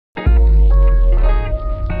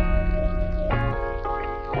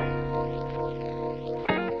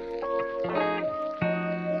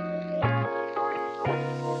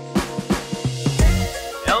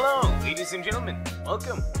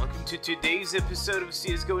Welcome to today's episode of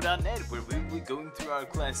csgonet, where we will be going through our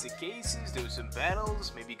classic cases, doing some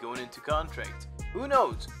battles, maybe going into contract. Who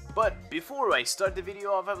knows? But before I start the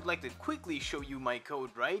video off, I would like to quickly show you my code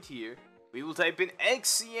right here. We will type in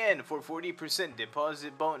XCN for 40%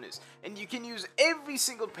 deposit bonus, and you can use every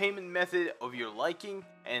single payment method of your liking,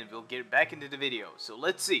 and we'll get back into the video. So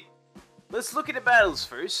let's see. Let's look at the battles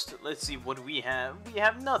first. Let's see what we have. We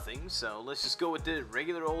have nothing, so let's just go with the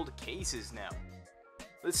regular old cases now.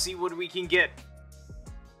 Let's see what we can get.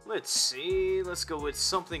 Let's see. Let's go with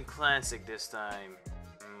something classic this time.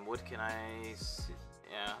 What can I see?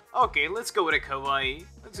 Yeah. Okay, let's go with a kawaii.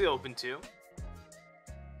 Let's be open to.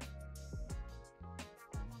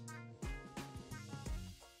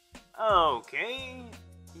 Okay.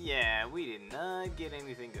 Yeah, we did not get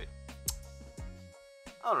anything good.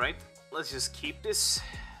 Alright, let's just keep this.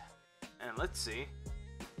 And let's see.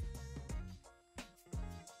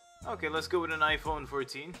 Okay, let's go with an iPhone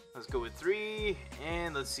 14. Let's go with 3,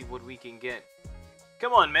 and let's see what we can get.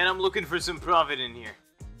 Come on, man, I'm looking for some profit in here.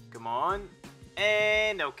 Come on.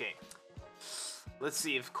 And, okay. Let's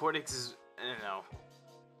see if Cortex is... no.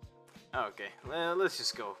 Okay, well, let's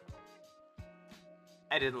just go.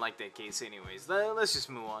 I didn't like that case anyways. Let's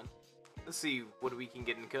just move on. Let's see what we can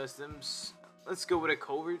get in customs. Let's go with a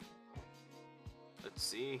covert. Let's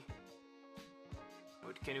see.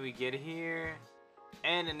 What can we get here?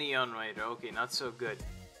 And a neon rider. Okay, not so good.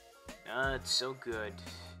 Not so good.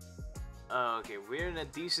 Okay, we're in a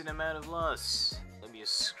decent amount of loss. Let me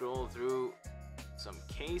just scroll through some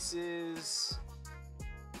cases.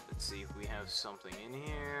 Let's see if we have something in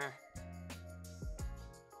here.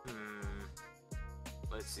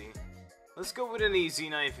 Let's see. Let's go with an easy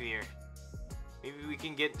knife here. Maybe we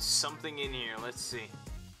can get something in here. Let's see.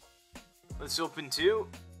 Let's open 2.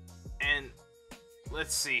 And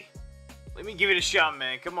let's see. Let me give it a shot,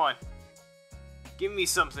 man. Come on. Give me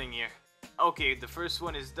something here. Okay, the first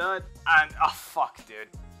one is done. And, oh, fuck, dude.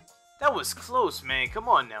 That was close, man. Come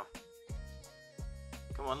on now.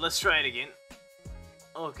 Come on, let's try it again.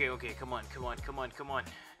 Okay, come on.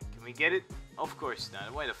 Can we get it? Of course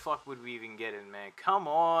not. Why the fuck would we even get it, man? Come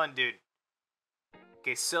on, dude.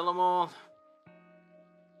 Okay, sell them all.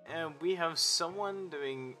 And we have someone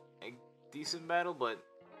doing a decent battle, but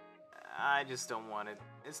I just don't want it.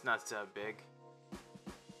 It's not that big.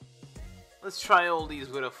 Let's try all these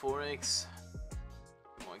with a 4x.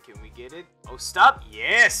 Come on, can we get it? Oh, stop!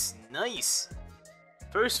 Yes! Nice!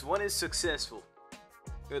 First one is successful.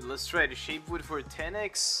 Good, let's try the shapewood for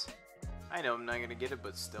 10x. I know I'm not gonna get it,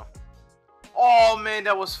 but still. Oh man,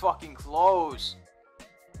 that was fucking close.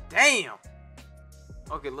 Damn!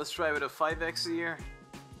 Okay, let's try with a 5x here.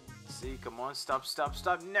 See, come on, stop.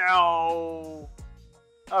 No!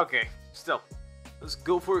 Okay, still. Let's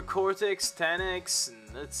go for a Cortex 10x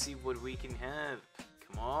and let's see what we can have.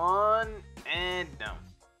 Come on, and no.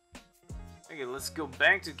 Okay, let's go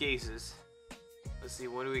back to cases. Let's see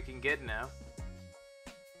what we can get now.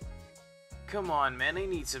 Come on, man, I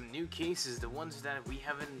need some new cases, the ones that we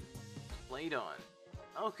haven't played on.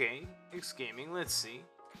 Okay, X Gaming, let's see.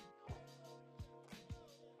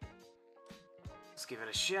 Let's give it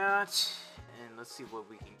a shot, and let's see what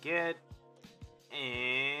we can get.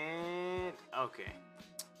 And okay,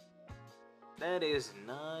 that is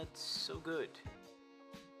not so good.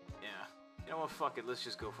 Yeah, you know what, fuck it, let's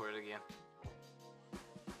just go for it again.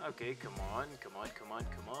 Okay, come on,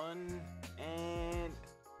 and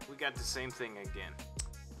we got the same thing again.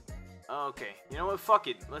 Okay, you know what, fuck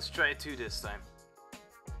it, let's try 2 this time.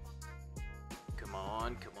 Come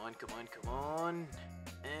on,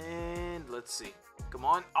 and let's see. Come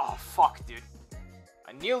on. Oh fuck, dude.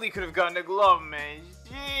 I nearly could have gotten a glove, man.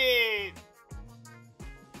 Shit.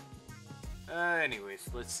 Anyways,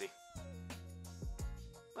 let's see.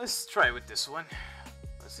 Let's try with this one.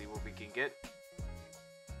 Let's see what we can get.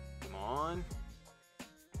 Come on.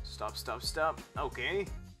 Stop. Okay.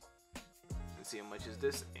 Let's see, how much is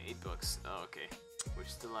this? $8. Oh, okay. We're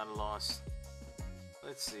still at a loss.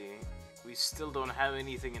 Let's see. We still don't have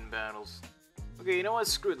anything in battles. Okay, you know what?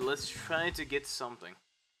 Screw it. Let's try to get something.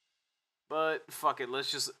 But fuck it, let's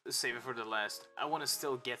just save it for the last. I want to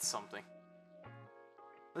still get something.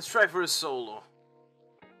 Let's try for a solo.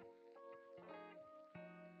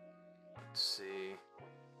 Let's see.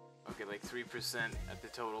 Okay, like 3% at the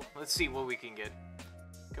total. Let's see what we can get.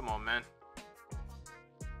 Come on, man.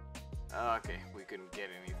 Okay, we couldn't get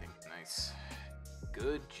anything. Nice.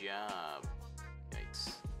 Good job.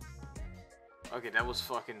 Yikes. Okay, that was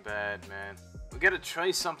fucking bad, man. We gotta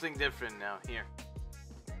try something different now. Here.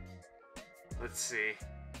 Let's see.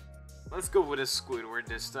 Let's go with a Squidward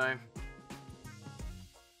this time.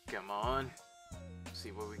 Come on.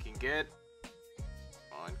 See what we can get.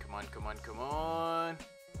 on, come on, come on, come on.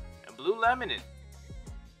 A blue laminate.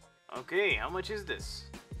 Okay, how much is this?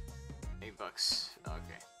 $8.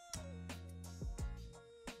 Okay.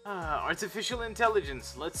 Artificial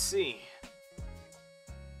intelligence. Let's see.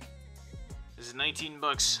 This is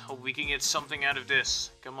 $19. Hope we can get something out of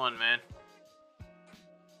this. Come on, man.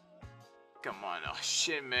 Come on. Oh,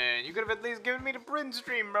 shit, man. You could have at least given me the print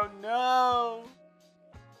stream, bro. No.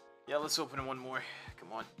 Yeah, let's open one more.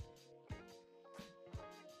 Come on.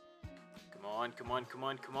 Come on, come on, come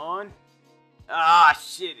on, come on. Ah,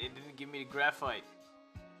 shit. It didn't give me the graphite.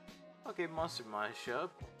 Okay, monster mashup.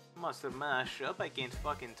 Monster mashup. I can't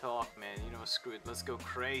fucking talk, man. You know, screw it. Let's go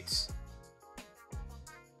crates.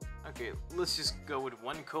 Okay, let's just go with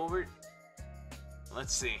one covert.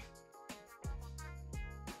 Let's see.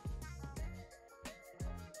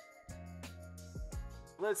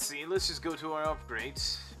 Let's see. Let's just go to our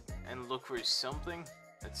upgrades and look for something.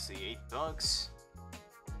 Let's see. $8.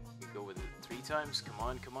 We go with it 3 times. Come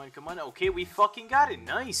on, come on, come on. Okay, we fucking got it.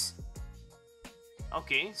 Nice.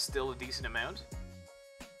 Okay, still a decent amount.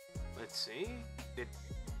 Let's see. Did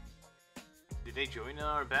they join in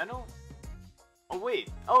our battle? Oh wait.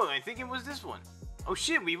 Oh, I think it was this one. Oh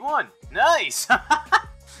shit, we won. Nice.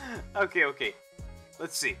 Okay, okay.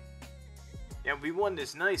 Let's see. Yeah, we won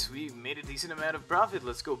this. Nice. We made a decent amount of profit.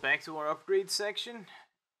 Let's go back to our upgrade section.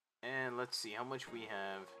 And let's see how much we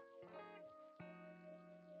have.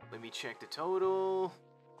 Let me check the total.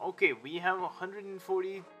 Okay, we have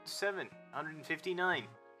 147, 159.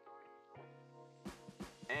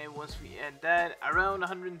 And once we add that, around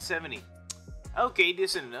 170. Okay,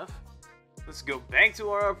 decent enough. Let's go back to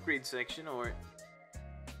our upgrade section, or...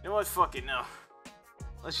 You know what, fuck it, no.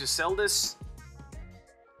 Let's just sell this.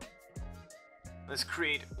 Let's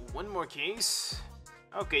create one more case.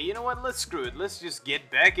 Okay, you know what, let's screw it. Let's just get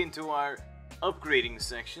back into our upgrading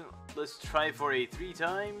section. Let's try for a 3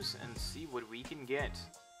 times and see what we can get.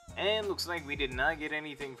 And looks like we did not get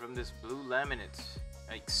anything from this blue laminate.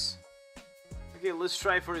 Yikes. Okay, let's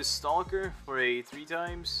try for his stalker for a 3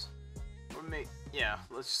 times. Or yeah,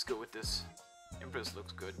 let's just go with this. Empress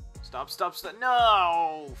looks good. Stop, stop, stop.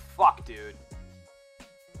 No! Fuck, dude.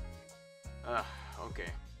 Okay.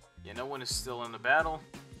 Yeah, no one is still in the battle.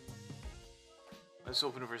 Let's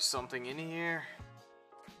open for something in here.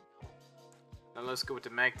 Now let's go with the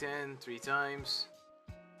Mag 10 3 times.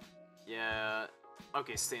 Yeah.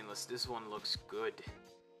 Okay, stainless. This one looks good.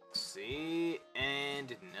 See?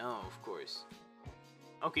 And no, of course.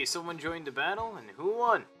 Okay, someone joined the battle, and who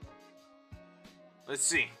won? Let's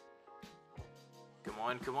see. Come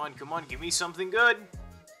on, come on, come on. Give me something good.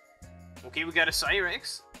 Okay, we got a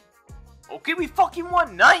Cyrex. Okay, we fucking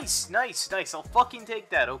won. Nice, nice, nice. I'll fucking take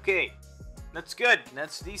that. Okay. That's good.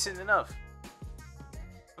 That's decent enough.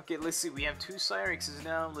 Okay, let's see. We have 2 Cyrexes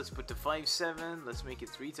now. Let's put the 5-7. Let's make it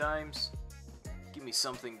 3 times. Give me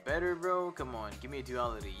something better, bro. Come on. Give me a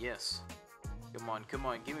duality. Yes. Come on, come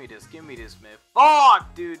on. Give me this. Give me this, man.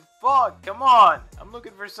 Fuck, dude. Fuck. Come on. I'm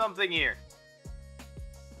looking for something here.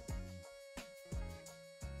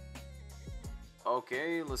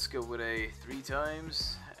 Okay, let's go with a 3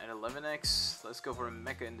 times at 11x. Let's go for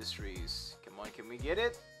Mecha Industries. Come on, can we get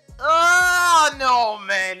it? Oh, no,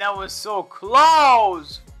 man. That was so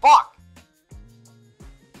close. Fuck.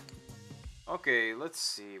 Okay, let's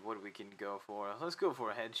see what we can go for. Let's go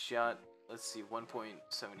for a headshot. Let's see,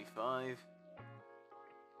 1.75.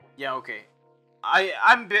 Yeah, okay.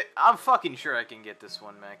 I'm fucking sure I can get this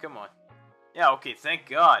one, man. Come on. Yeah, okay, thank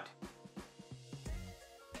God.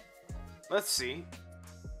 Let's see.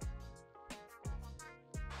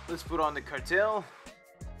 Let's put on the cartel.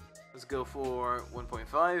 Let's go for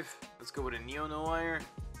 1.5. Let's go with a neo-noir.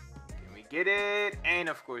 Can we get it? And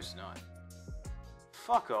of course not.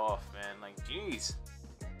 Fuck off, man. Like, jeez.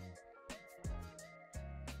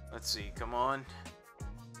 Let's see. Come on.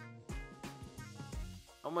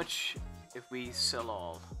 How much if we sell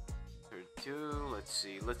all? 32. Let's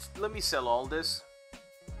see. Let me sell all this.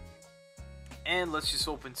 And let's just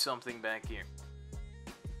open something back here.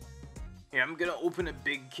 Here, I'm gonna open a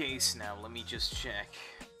big case now. Let me just check.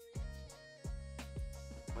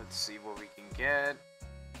 Let's see what we can get.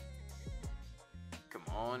 Come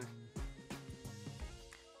on.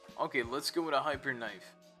 Okay, let's go with a hyper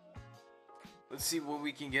knife. Let's see what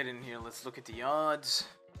we can get in here. Let's look at the odds.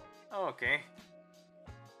 Oh, okay.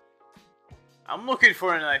 I'm looking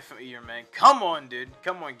for a knife here, man. Come on, dude.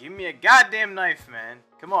 Come on, give me a goddamn knife, man.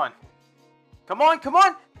 Come on. Come on, come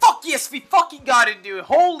on! Fuck yes, we fucking got it, dude!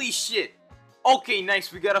 Holy shit! Okay,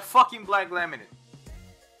 nice, we got a fucking black laminate.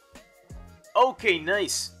 Okay,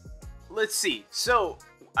 nice. Let's see. So,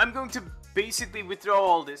 I'm going to basically withdraw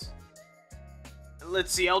all this.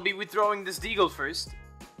 Let's see, I'll be withdrawing this deagle first.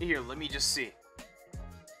 Here, let me just see.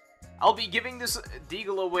 I'll be giving this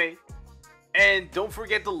Deagle away. And don't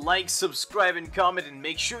forget to like, subscribe, and comment, and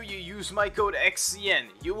make sure you use my code XCN.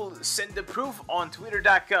 You will send the proof on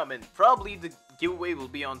twitter.com, and probably the giveaway will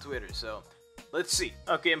be on Twitter, so let's see.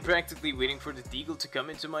 Okay, I'm practically waiting for the Deagle to come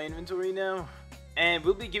into my inventory now. And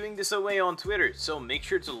we'll be giving this away on Twitter, so make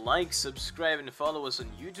sure to like, subscribe, and follow us on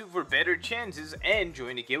YouTube for better chances, and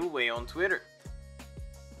join the giveaway on Twitter.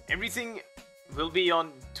 Everything will be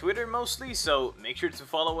on Twitter mostly, so make sure to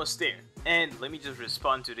follow us there. And let me just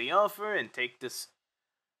respond to the offer and take this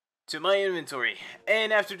to my inventory.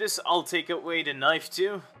 And after this, I'll take away the knife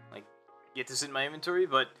too, like get this in my inventory.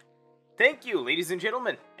 But thank you, ladies and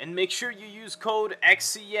gentlemen, and make sure you use code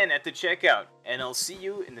XCN at the checkout. And I'll see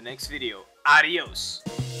you in the next video. Adios!